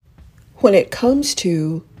When it comes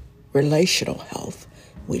to relational health,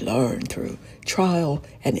 we learn through trial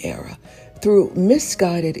and error, through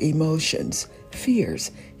misguided emotions,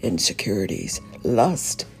 fears, insecurities,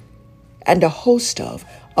 lust, and a host of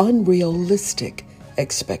unrealistic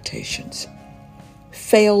expectations.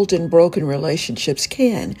 Failed and broken relationships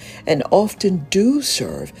can and often do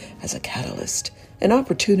serve as a catalyst, an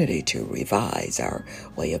opportunity to revise our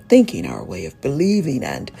way of thinking, our way of believing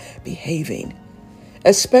and behaving.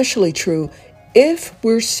 Especially true if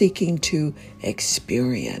we're seeking to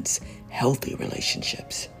experience healthy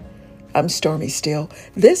relationships. I'm Stormy Steele.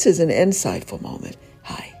 This is an insightful moment.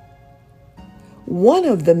 Hi. One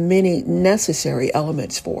of the many necessary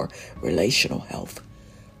elements for relational health,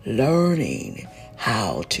 learning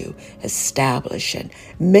how to establish and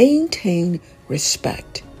maintain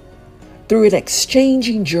respect through an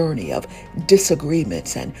exchanging journey of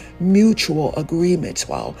disagreements and mutual agreements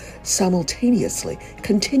while simultaneously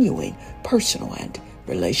continuing personal and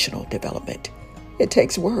relational development. It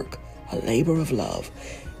takes work, a labor of love,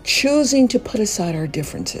 choosing to put aside our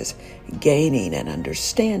differences, gaining an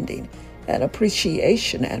understanding, an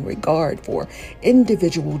appreciation and regard for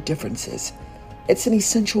individual differences. It's an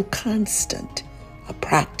essential constant, a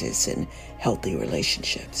practice in healthy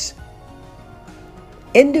relationships.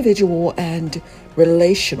 Individual and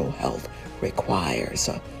relational health requires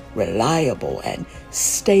a reliable and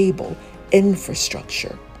stable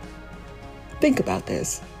infrastructure. Think about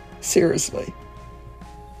this seriously.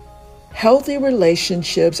 Healthy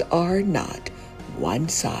relationships are not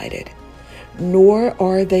one-sided, nor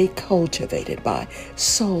are they cultivated by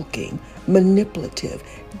sulking, manipulative,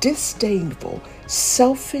 disdainful,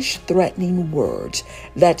 selfish, threatening words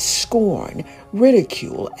that scorn,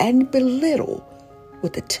 ridicule, and belittle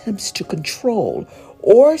with attempts to control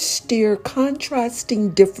or steer contrasting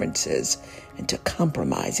differences into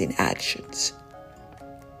compromising actions.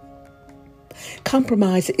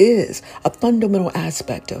 Compromise is a fundamental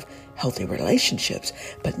aspect of healthy relationships,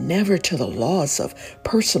 but never to the loss of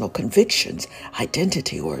personal convictions,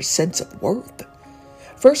 identity, or sense of worth.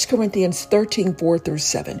 1 Corinthians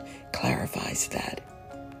 13:4-7 clarifies that.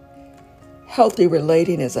 Healthy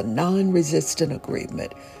relating is a non-resistant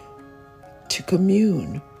agreement to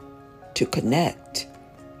commune, to connect,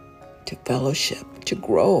 to fellowship, to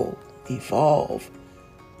grow, evolve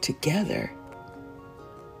together.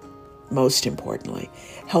 Most importantly,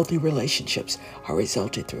 healthy relationships are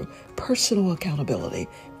resulted through personal accountability,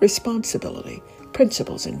 responsibility,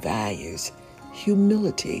 principles and values,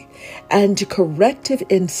 humility, and corrective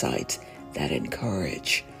insights that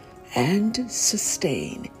encourage and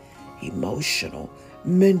sustain emotional,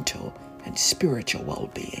 mental, and spiritual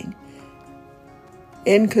well-being.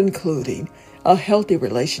 In concluding, a healthy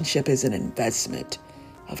relationship is an investment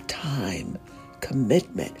of time,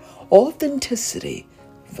 commitment, authenticity,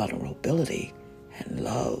 vulnerability, and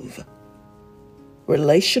love.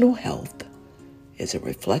 Relational health is a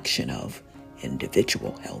reflection of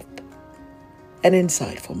individual health. An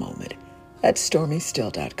insightful moment at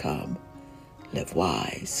StormySteele.com. Live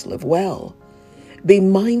wise, live well. Be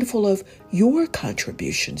mindful of your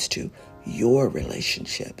contributions to your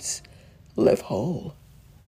relationships. Live whole.